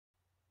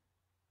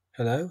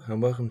Hello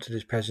and welcome to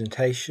this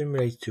presentation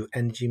related to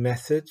energy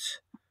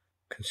methods,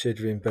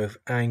 considering both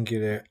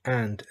angular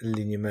and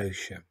linear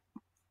motion.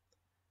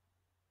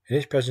 In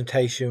this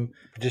presentation,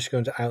 we're just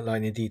going to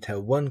outline in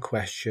detail one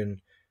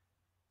question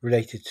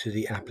related to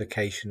the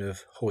application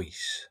of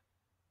hoists.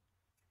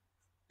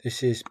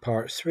 This is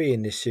part 3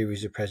 in this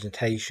series of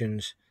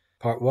presentations.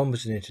 Part 1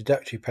 was an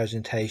introductory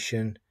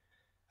presentation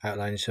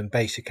outlining some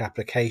basic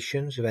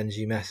applications of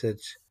energy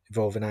methods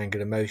involving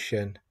angular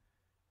motion.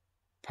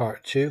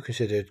 Part 2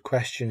 considered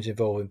questions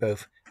involving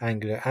both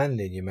angular and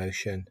linear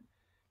motion,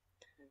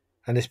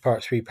 and this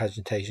Part 3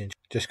 presentation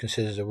just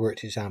considers a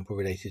worked example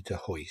related to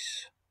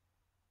hoists.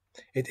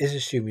 It is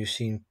assumed you've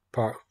seen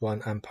Part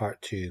 1 and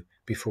Part 2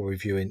 before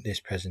reviewing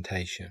this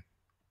presentation.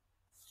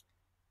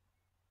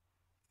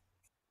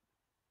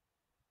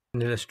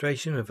 An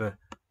illustration of a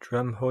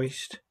drum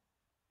hoist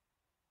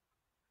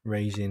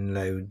raising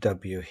load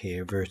W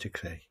here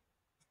vertically.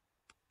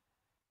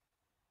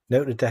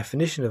 Note the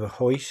definition of a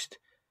hoist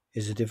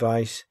is a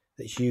device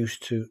that's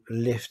used to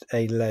lift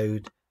a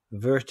load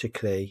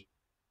vertically,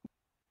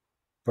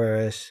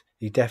 whereas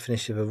the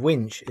definition of a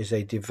winch is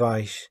a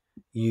device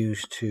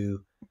used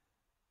to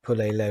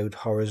pull a load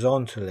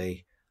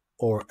horizontally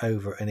or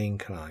over an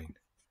incline.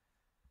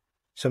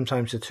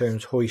 Sometimes the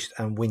terms hoist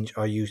and winch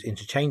are used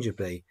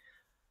interchangeably,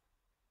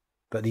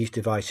 but these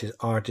devices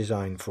are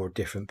designed for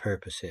different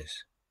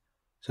purposes.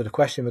 So the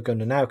question we're going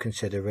to now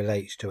consider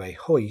relates to a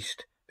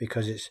hoist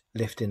because it's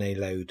lifting a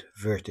load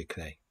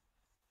vertically.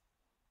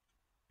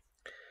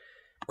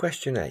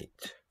 Question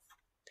 8.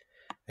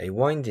 A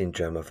winding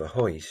drum of a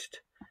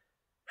hoist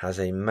has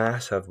a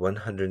mass of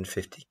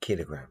 150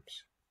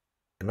 kilograms,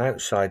 an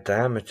outside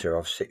diameter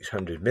of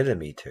 600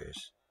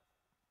 millimeters,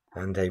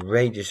 and a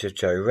radius of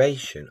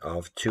gyration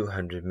of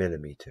 200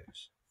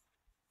 millimeters.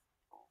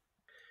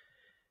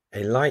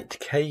 A light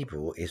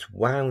cable is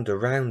wound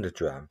around the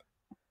drum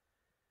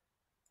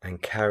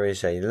and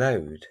carries a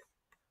load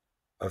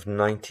of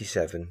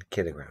 97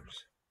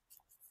 kilograms.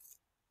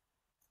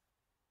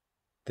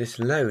 This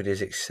load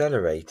is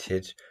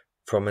accelerated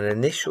from an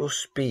initial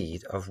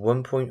speed of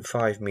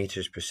 1.5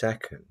 meters per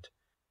second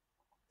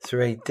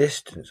through a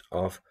distance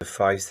of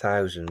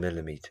 5,000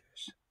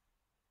 millimeters.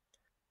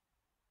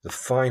 The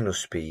final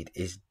speed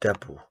is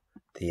double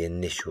the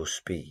initial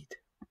speed.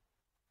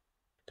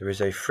 There is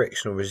a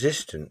frictional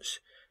resistance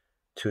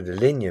to the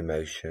linear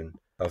motion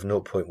of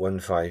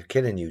 0.15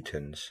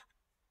 kilonewtons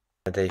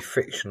and a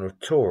frictional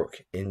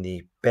torque in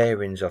the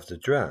bearings of the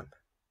drum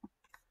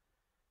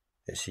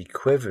that's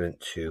equivalent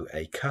to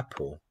a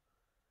couple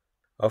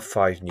of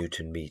 5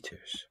 Newton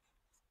meters.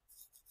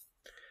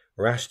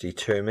 We're asked to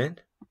determine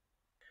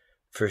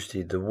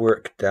firstly the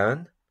work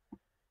done,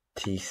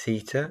 T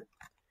theta,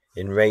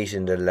 in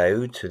raising the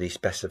load to the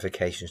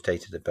specification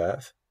stated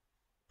above.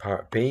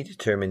 Part B,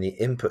 determine the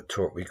input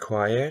torque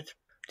required,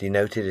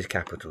 denoted as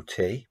capital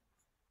T.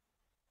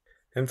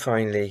 And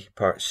finally,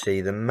 Part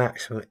C, the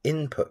maximum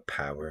input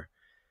power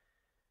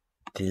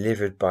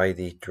delivered by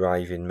the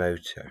driving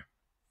motor.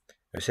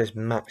 It says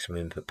maximum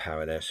input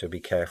power there, so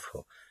be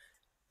careful.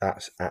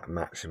 That's at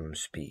maximum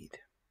speed.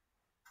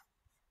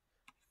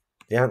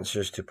 The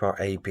answers to Part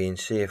A, B and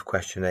C of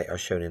Question 8 are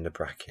shown in the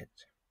bracket.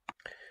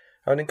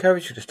 I would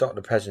encourage you to stop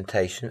the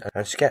presentation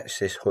and sketch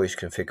this hoist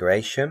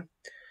configuration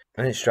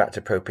and extract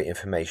appropriate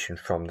information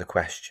from the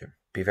question.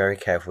 Be very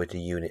careful with the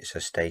units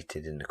as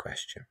stated in the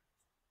question.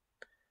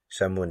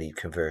 Some will need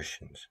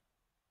conversions.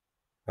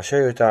 I'll show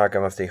you a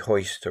diagram of the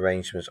hoist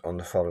arrangements on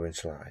the following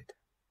slide.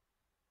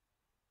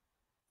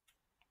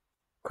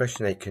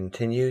 Question 8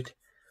 continued.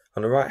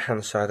 On the right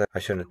hand side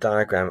I've shown a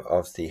diagram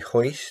of the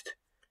hoist.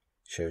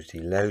 Shows the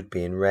load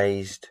being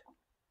raised,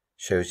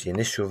 shows the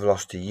initial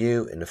velocity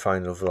u and the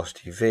final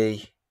velocity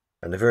v,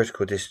 and the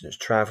vertical distance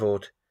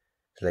travelled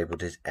is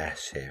labelled as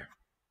s here.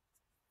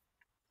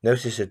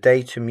 Notice the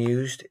datum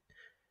used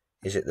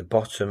is at the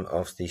bottom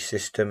of the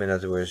system, in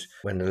other words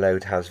when the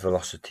load has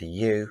velocity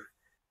u.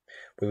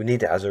 We will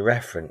need it as a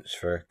reference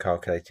for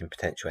calculating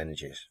potential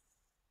energies.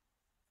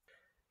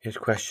 Here's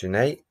question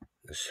 8,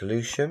 the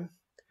solution.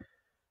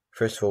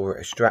 First of all, we're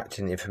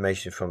extracting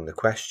information from the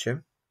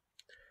question.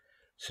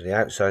 So the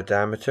outside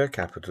diameter,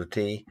 capital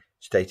D,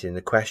 stated in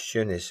the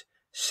question is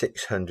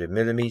 600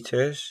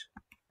 millimeters.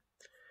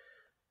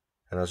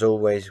 And as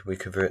always, we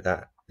convert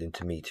that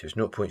into meters,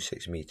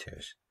 0.6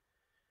 meters.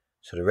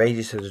 So the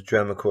radius of the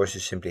drum, of course,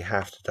 is simply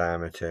half the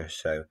diameter,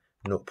 so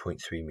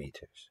 0.3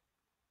 meters.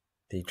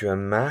 The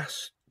drum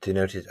mass,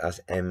 denoted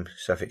as M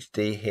suffix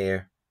D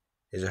here,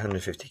 is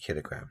 150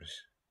 kilograms,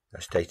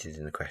 as stated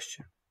in the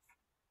question.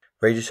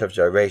 Radius of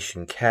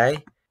gyration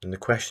K, and the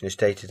question is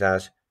stated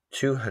as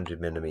 200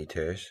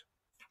 millimeters,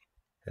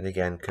 and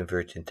again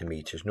convert into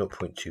meters,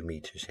 0.2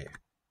 meters here.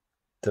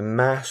 The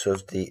mass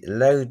of the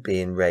load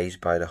being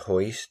raised by the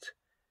hoist,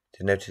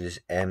 denoted as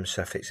M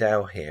suffix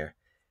L here,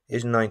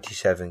 is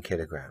 97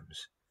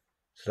 kilograms.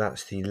 So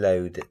that's the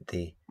load that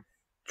the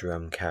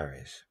drum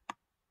carries.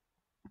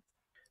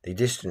 The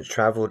distance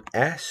travelled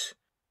S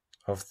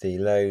of the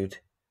load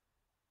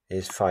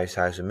is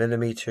 5,000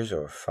 millimeters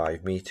or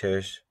 5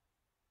 meters.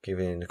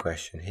 given in the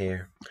question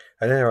here.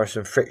 And then there are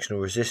some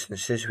frictional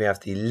resistances. We have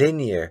the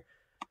linear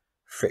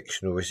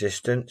frictional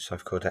resistance.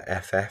 I've called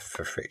that FF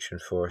for friction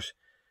force.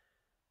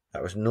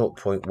 That was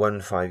 0.15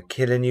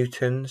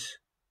 kilonewtons,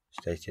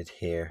 stated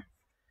here.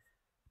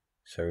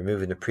 So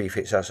removing the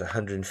prefix, that's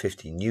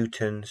 150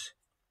 newtons.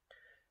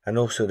 And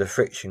also the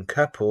friction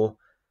couple,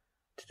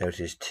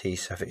 denoted as T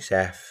suffix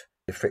F,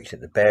 the friction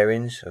at the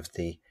bearings of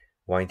the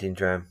winding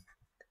drum,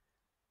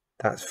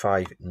 that's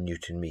 5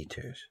 Newton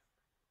meters.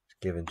 It's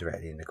given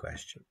directly in the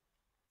question.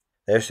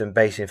 There's some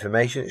base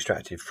information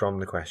extracted from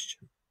the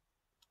question.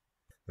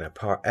 Now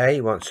part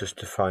A wants us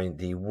to find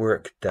the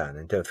work done,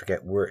 and don't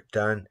forget work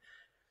done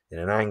in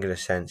an angular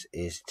sense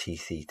is T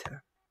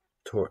theta,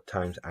 torque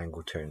times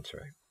angle turn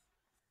through.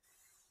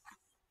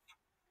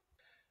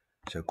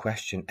 So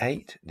question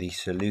 8, the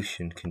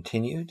solution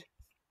continued.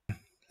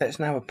 Let's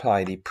now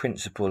apply the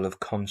principle of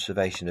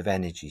conservation of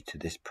energy to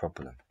this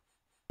problem.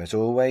 As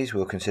always,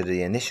 we'll consider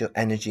the initial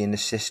energy in the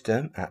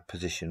system at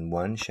position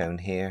 1, shown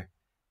here,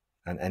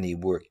 and any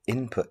work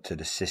input to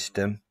the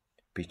system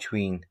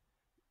between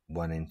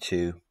 1 and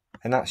 2,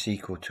 and that's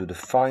equal to the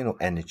final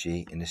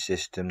energy in the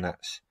system,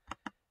 that's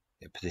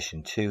at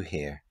position 2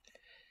 here,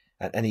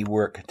 and any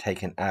work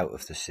taken out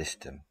of the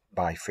system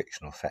by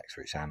frictional effects,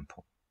 for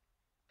example.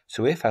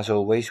 So if, as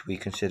always, we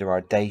consider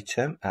our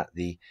datum at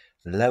the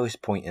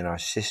lowest point in our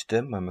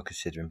system when we're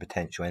considering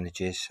potential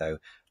energies, so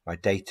my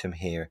datum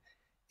here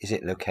is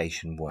at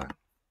location 1.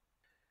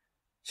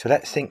 So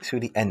let's think through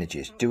the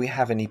energies. Do we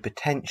have any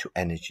potential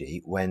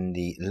energy when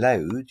the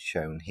load,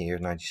 shown here,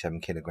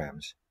 97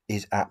 kilograms,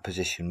 is at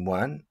position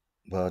 1?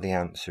 Well, the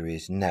answer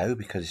is no,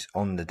 because it's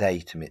on the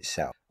datum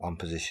itself, on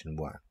position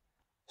 1.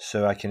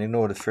 So I can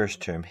ignore the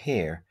first term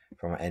here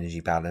from our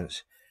energy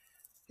balance.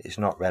 It's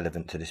not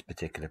relevant to this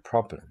particular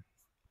problem.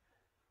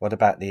 What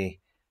about the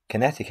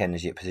kinetic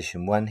energy at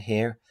position 1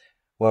 here?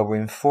 Well, we're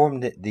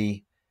informed that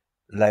the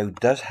load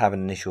does have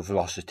an initial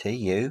velocity,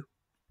 u.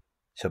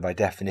 So by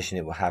definition,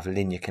 it will have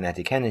linear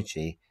kinetic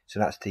energy. So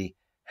that's the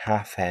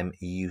half m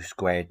u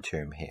squared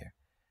term here.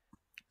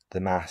 The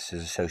mass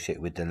is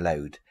associated with the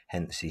load,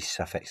 hence the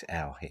suffix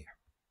L here.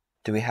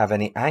 Do we have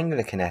any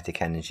angular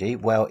kinetic energy?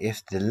 Well,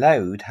 if the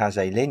load has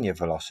a linear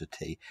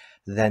velocity,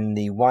 then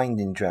the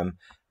winding drum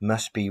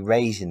must be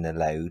raising the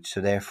load, so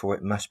therefore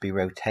it must be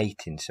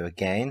rotating. So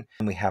again,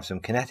 we have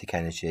some kinetic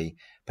energy,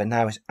 but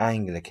now it's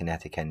angular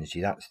kinetic energy.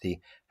 That's the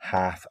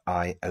half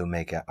I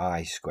omega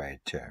I squared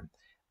term.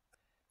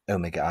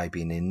 Omega I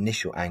being the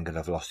initial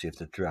angular velocity of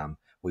the drum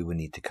we will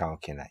need to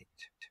calculate.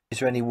 Is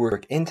there any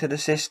work into the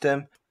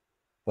system?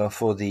 Well,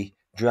 for the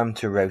drum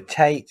to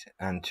rotate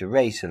and to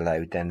raise the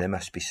load, then there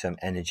must be some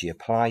energy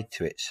applied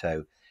to it.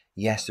 So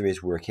yes, there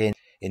is work in.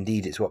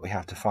 Indeed, it's what we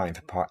have to find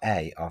for part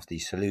A of the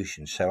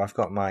solution. So I've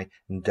got my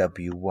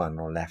W1 on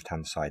the left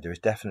hand side. There is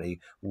definitely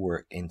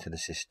work into the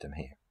system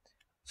here.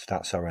 So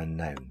that's our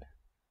unknown.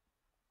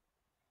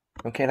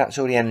 Okay, that's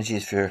all the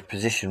energies for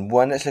position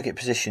 1. Let's look at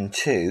position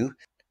 2,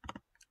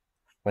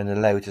 when the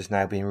load has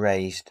now been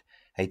raised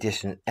a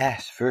distance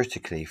s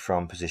vertically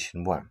from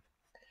position 1.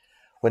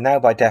 Well, now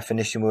by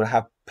definition we'll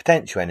have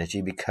potential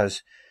energy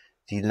because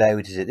the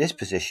load is at this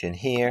position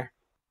here.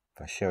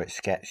 If I show it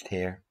sketched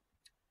here.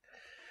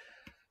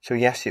 So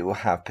yes, it will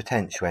have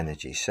potential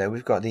energy. So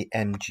we've got the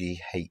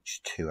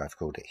mgh2, I've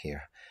called it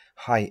here,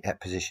 height at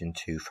position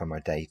 2 from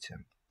our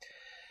datum.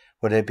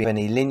 Will there be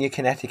any linear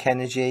kinetic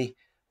energy?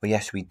 Well,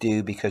 yes, we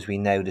do, because we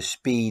know the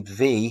speed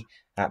v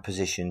at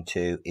position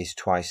 2 is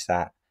twice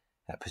that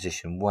at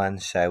position 1.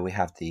 So we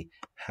have the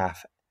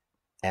half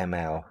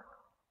ml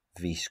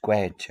v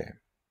squared term.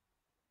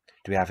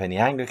 Do we have any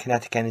angular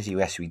kinetic energy?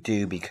 Yes, we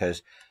do,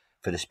 because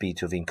for the speed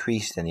to have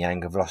increased, then the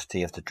angular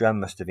velocity of the drum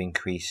must have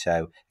increased.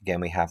 So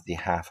again, we have the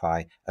half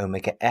I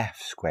omega f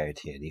squared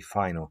here, the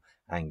final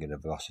angular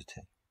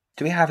velocity.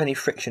 Do we have any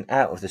friction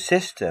out of the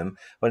system?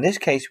 Well, in this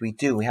case, we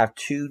do. We have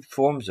two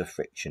forms of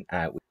friction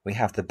out. We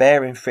have the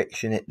bearing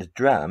friction at the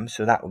drum,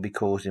 so that will be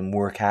causing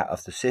work out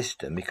of the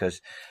system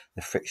because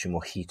the friction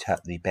will heat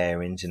up the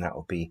bearings and that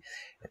will be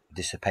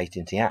dissipated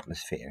into the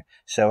atmosphere.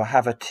 So I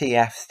have a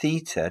TF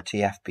theta,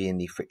 TF being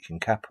the friction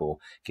couple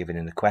given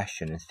in the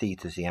question, and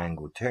theta is the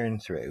angle turn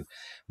through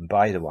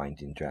by the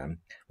winding drum,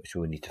 which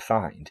we'll need to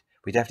find.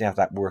 We definitely have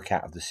that work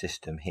out of the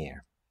system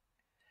here.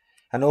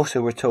 And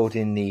also we're told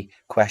in the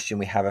question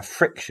we have a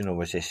frictional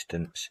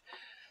resistance.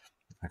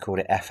 I called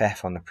it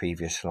FF on the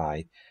previous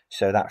slide.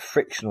 So that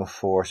frictional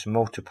force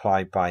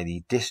multiplied by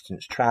the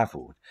distance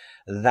travelled,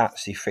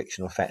 that's the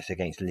frictional effects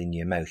against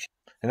linear motion.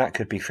 And that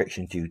could be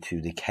friction due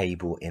to the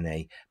cable in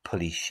a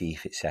pulley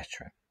sheath,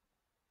 etc.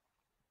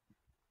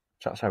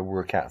 So that's our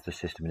work out of the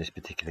system in this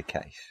particular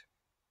case.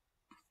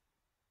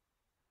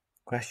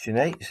 Question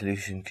 8,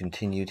 solution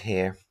continued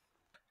here.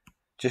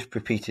 Just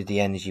repeated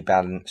the energy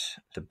balance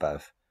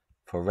above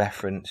for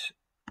reference,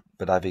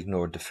 but I've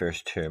ignored the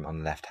first term on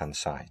the left hand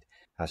side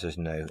as there's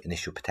no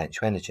initial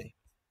potential energy.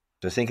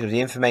 So thinking of the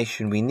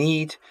information we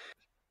need,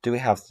 do we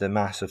have the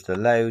mass of the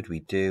load? We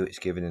do, it's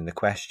given in the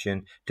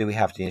question. Do we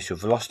have the initial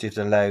velocity of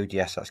the load?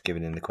 Yes, that's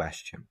given in the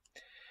question.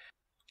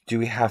 Do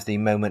we have the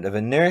moment of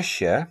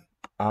inertia?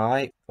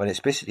 I? Well,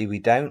 explicitly we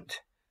don't,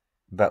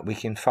 but we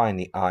can find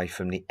the I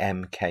from the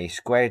mk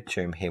squared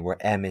term here, where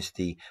m is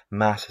the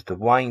mass of the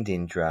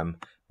winding drum,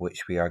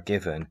 which we are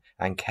given,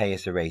 and k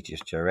is the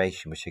radius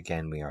gyration, which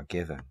again we are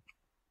given.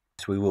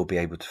 So we will be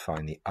able to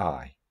find the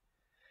I.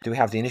 Do we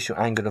have the initial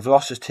angular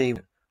velocity?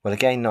 Well,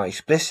 again, not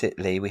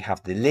explicitly, we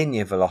have the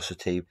linear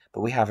velocity,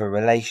 but we have a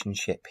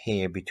relationship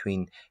here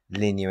between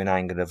linear and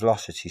angular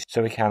velocity,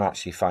 so we can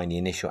actually find the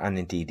initial and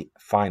indeed the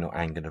final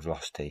angular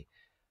velocity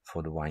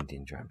for the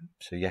winding drum.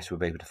 So yes, we'll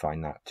be able to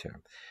find that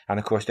term. And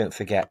of course, don't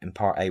forget, in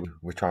part A,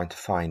 we're trying to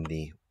find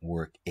the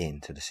work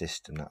into the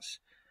system. That's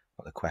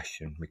what the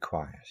question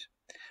requires.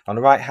 On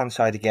the right hand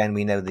side, again,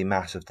 we know the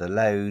mass of the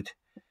load.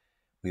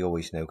 We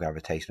always know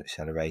gravitational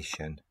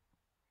acceleration.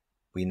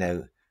 We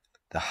know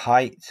the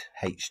height,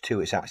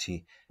 h2, it's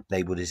actually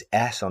labelled as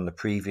s on the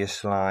previous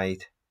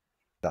slide.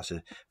 That's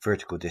a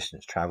vertical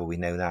distance travel, we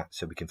know that,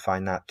 so we can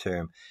find that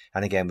term.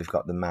 And again, we've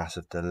got the mass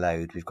of the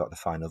load, we've got the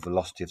final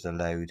velocity of the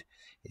load,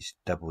 it's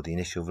double the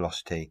initial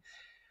velocity.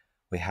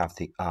 We have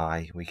the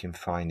I, we can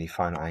find the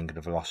final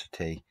angular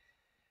velocity.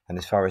 And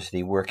as far as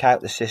the work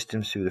out the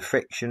systems through the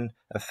friction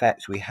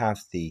effects, we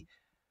have the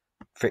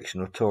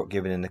frictional torque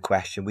given in the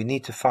question. We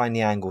need to find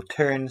the angle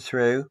turn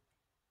through.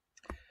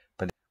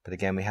 But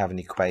again, we have an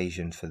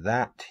equation for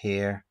that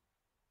here.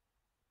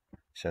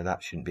 So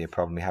that shouldn't be a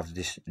problem. We have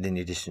this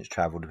linear distance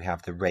travelled. We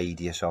have the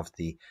radius of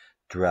the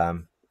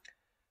drum.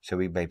 So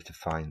we'll be able to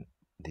find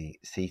the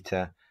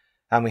theta.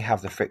 And we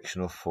have the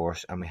frictional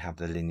force and we have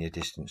the linear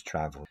distance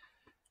travelled.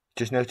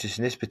 Just notice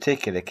in this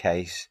particular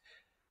case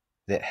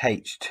that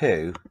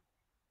h2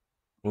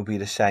 will be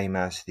the same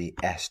as the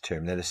s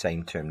term. They're the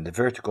same term. The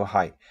vertical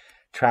height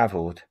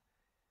travelled,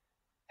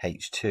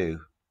 h2,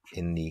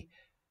 in the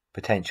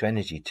potential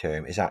energy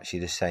term is actually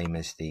the same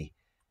as the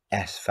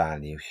S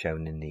value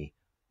shown in the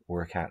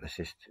work out the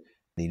system,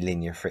 the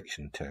linear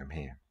friction term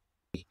here.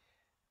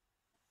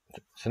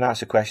 So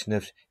that's a question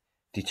of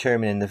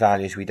determining the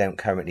values we don't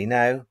currently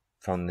know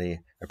from the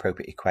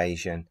appropriate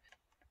equation,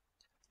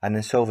 and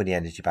then solving the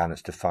energy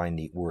balance to find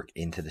the work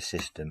into the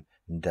system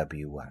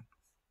W1.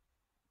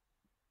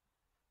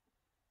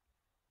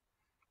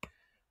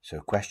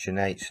 So question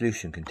 8,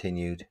 solution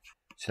continued.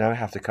 So now we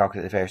have to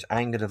calculate the various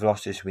angular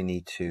velocities we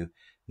need to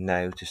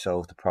know to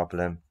solve the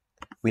problem.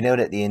 We know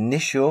that the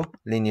initial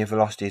linear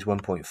velocity is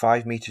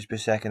 1.5 meters per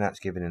second, that's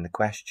given in the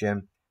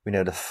question. We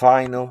know the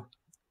final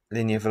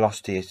linear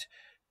velocity is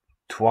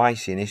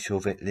twice the initial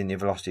linear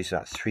velocity, so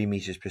that's 3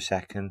 meters per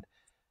second,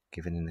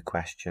 given in the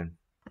question.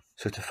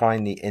 So to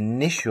find the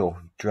initial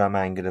drum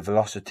angular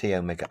velocity,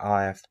 omega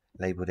I, I've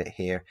labelled it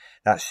here,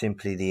 that's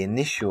simply the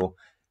initial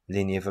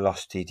linear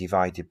velocity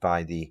divided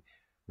by the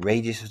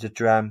radius of the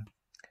drum.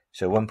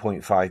 So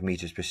 1.5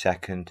 meters per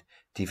second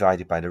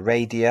divided by the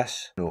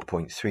radius,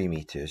 0.3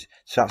 meters.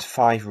 So that's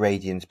 5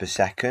 radians per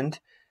second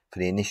for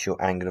the initial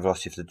angular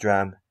velocity of the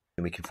drum.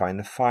 And we can find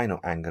the final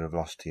angular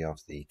velocity of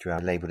the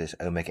drum, labelled as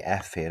omega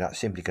f here. That's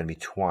simply going to be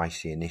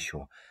twice the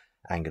initial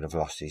angular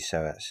velocity,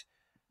 so that's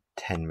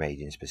 10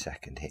 radians per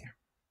second here.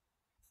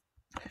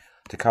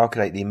 To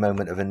calculate the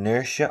moment of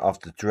inertia of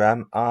the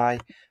drum I,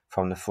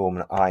 from the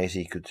formula I is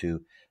equal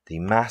to the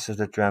mass of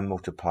the drum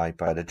multiplied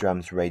by the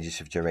drum's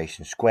radius of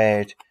gyration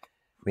squared.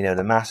 We know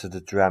the mass of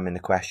the drum in the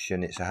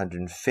question, it's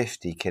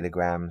 150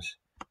 kilograms,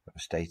 that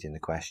was stated in the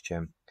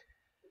question.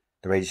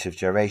 The radius of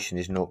gyration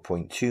is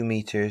 0.2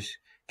 meters,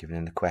 given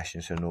in the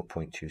question, so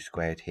 0.2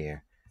 squared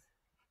here.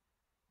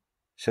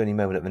 So the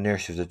moment of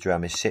inertia of the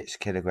drum is 6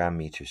 kilogram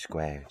meters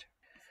squared.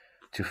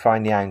 To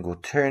find the angle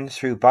turned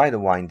through by the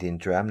winding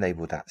drum,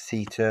 labelled at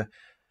theta,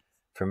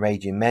 from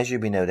radian measure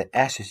we know that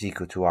S is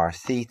equal to R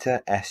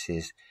theta. S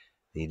is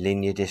the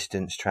linear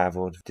distance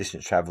travelled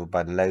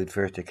by the load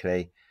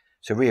vertically.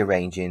 So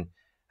rearranging,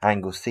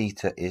 angle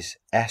theta is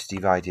S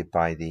divided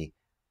by the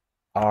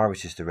R,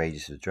 which is the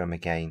radius of the drum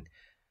again.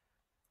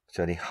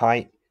 So the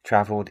height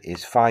travelled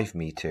is 5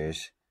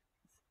 meters,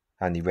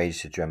 and the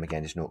radius of the drum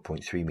again is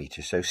 0.3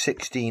 meters. So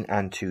 16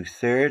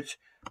 2/3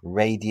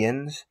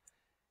 radians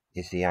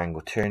is the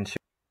angle turned through.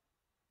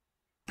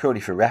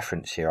 Purely for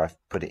reference here, I've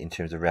put it in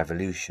terms of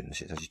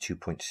revolutions. It's actually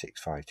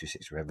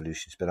 2.6526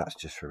 revolutions, but that's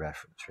just for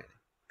reference, really.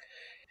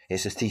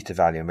 It's the theta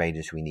value in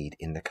radians we need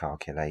in the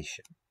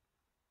calculation.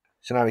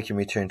 So now we can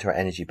return to our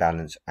energy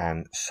balance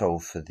and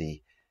solve for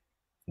the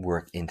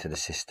work into the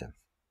system.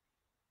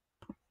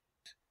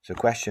 So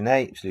question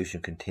 8,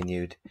 solution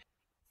continued.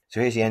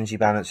 So here's the energy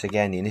balance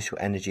again. The initial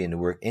energy and the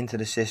work into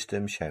the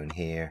system, shown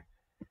here,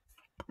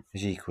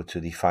 is equal to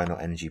the final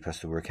energy plus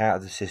the work out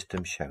of the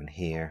system, shown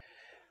here.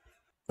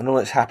 And all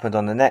that's happened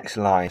on the next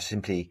line,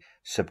 simply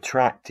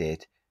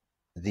subtracted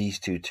these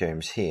two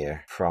terms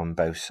here from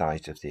both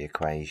sides of the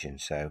equation.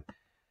 So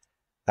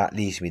that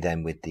leaves me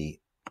then with the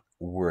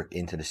work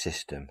into the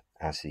system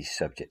as the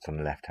subject on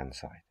the left hand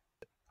side.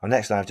 On the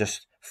next line, I've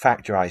just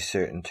factorized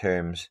certain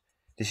terms.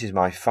 This is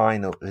my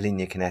final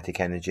linear kinetic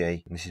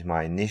energy, and this is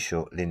my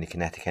initial linear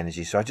kinetic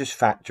energy. So I just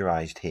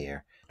factorized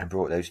here and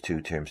brought those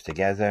two terms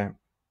together.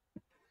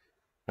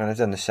 And I've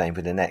done the same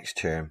for the next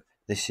term.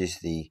 This is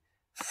the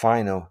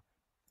final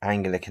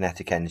angular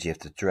kinetic energy of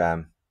the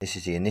drum. This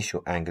is the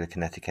initial angular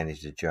kinetic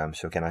energy of the drum.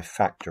 So again, I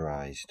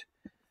factorised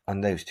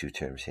on those two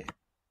terms here.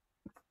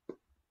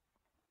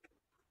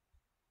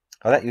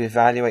 I'll let you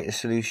evaluate the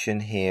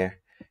solution here.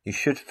 You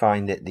should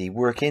find that the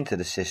work into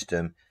the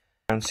system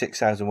around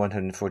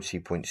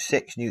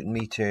 6,143.6 Newton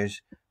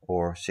meters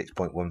or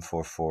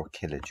 6.144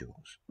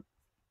 kilojoules.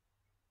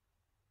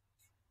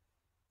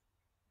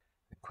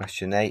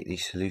 Question 8, the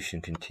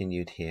solution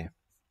continued here.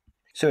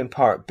 So in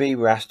part B,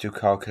 we're asked to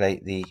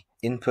calculate the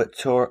input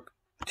torque,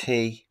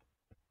 T.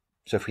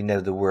 So if we know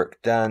the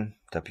work done,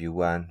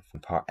 W1 from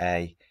part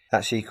A,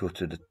 that's equal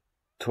to the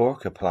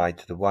torque applied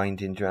to the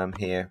winding drum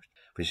here,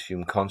 which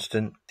assume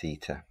constant,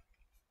 theta.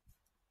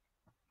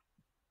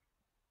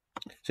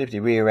 Simply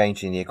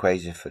rearranging the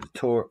equation for the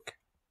torque,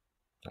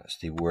 that's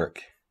the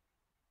work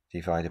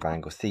divided by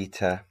angle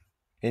theta.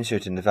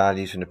 Inserting the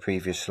values from the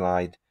previous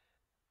slide,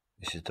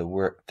 this is the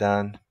work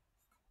done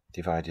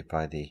divided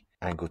by the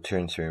angle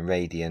turned through in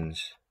radians.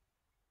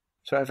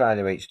 So it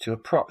evaluates to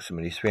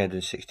approximately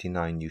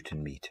 369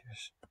 Newton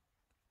meters.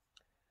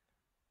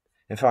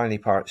 And finally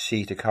part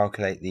C, to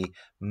calculate the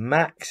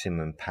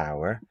maximum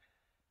power,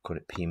 call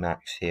it P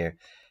max here,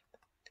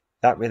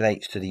 that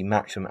relates to the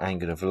maximum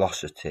angular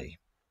velocity.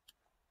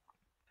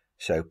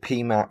 So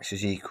P max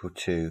is equal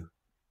to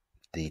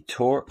the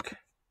torque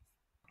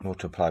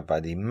multiplied by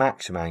the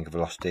maximum angular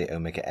velocity,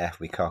 omega f,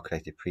 we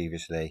calculated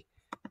previously.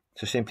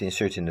 So simply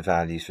inserting the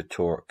values for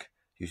torque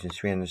using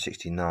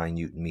 369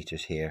 Newton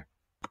meters here,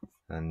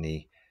 and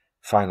the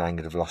final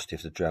angular velocity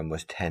of the drum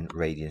was 10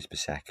 radians per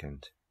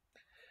second.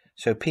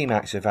 So P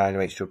max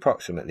evaluates to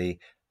approximately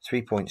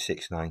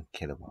 3.69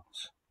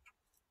 kilowatts.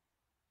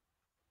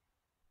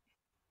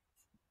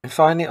 And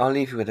finally, I'll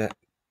leave you with a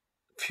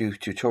few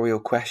tutorial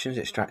questions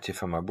extracted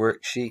from our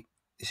worksheet.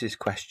 This is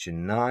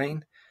question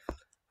 9.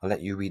 I'll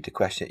let you read the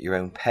question at your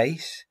own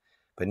pace,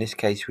 but in this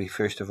case we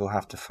first of all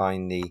have to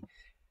find the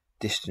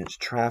distance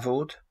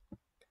travelled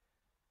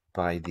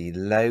by the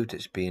load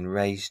that's being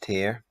raised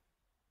here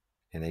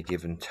in a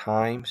given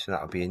time, so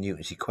that will be a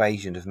Newton's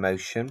equation of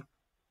motion.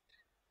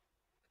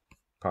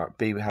 Part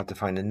B, we have to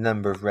find the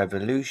number of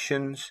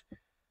revolutions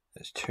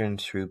that's turned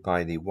through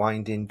by the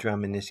winding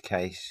drum in this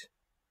case.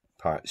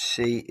 Part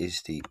C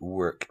is the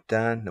work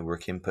done, the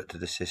work input to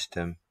the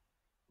system.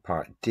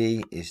 Part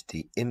D is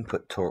the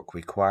input torque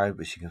required,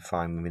 which you can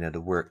find when we know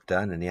the work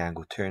done and the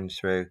angle turned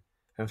through.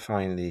 And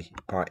finally,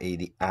 part E,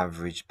 the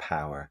average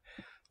power.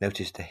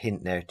 Notice the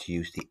hint there to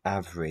use the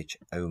average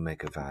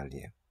omega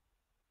value.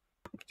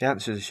 The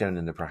answers are shown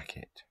in the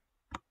bracket.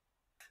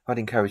 I'd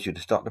encourage you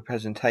to stop the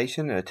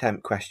presentation and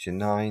attempt question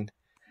 9,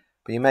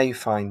 but you may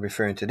find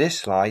referring to this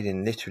slide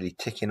in literally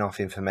ticking off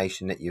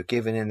information that you're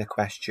given in the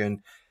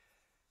question.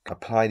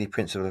 Apply the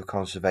principle of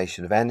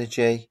conservation of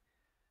energy,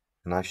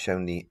 and I've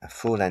shown the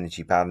full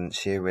energy balance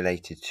here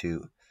related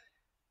to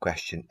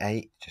question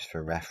 8, just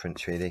for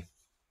reference really.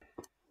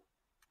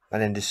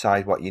 And then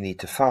decide what you need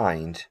to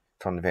find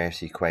from the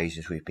various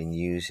equations we've been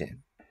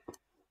using.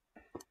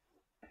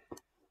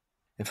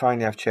 And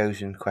finally, I've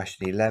chosen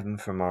question 11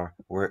 from our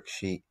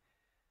worksheet.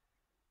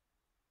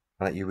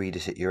 I'll let you read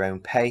this at your own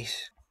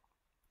pace,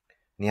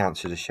 and the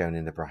answers are shown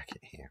in the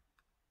bracket here.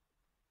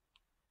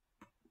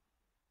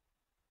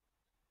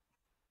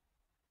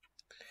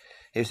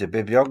 Here's the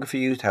bibliography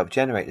used to help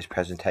generate this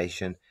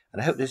presentation,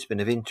 and I hope this has been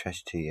of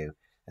interest to you,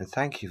 and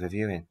thank you for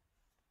viewing.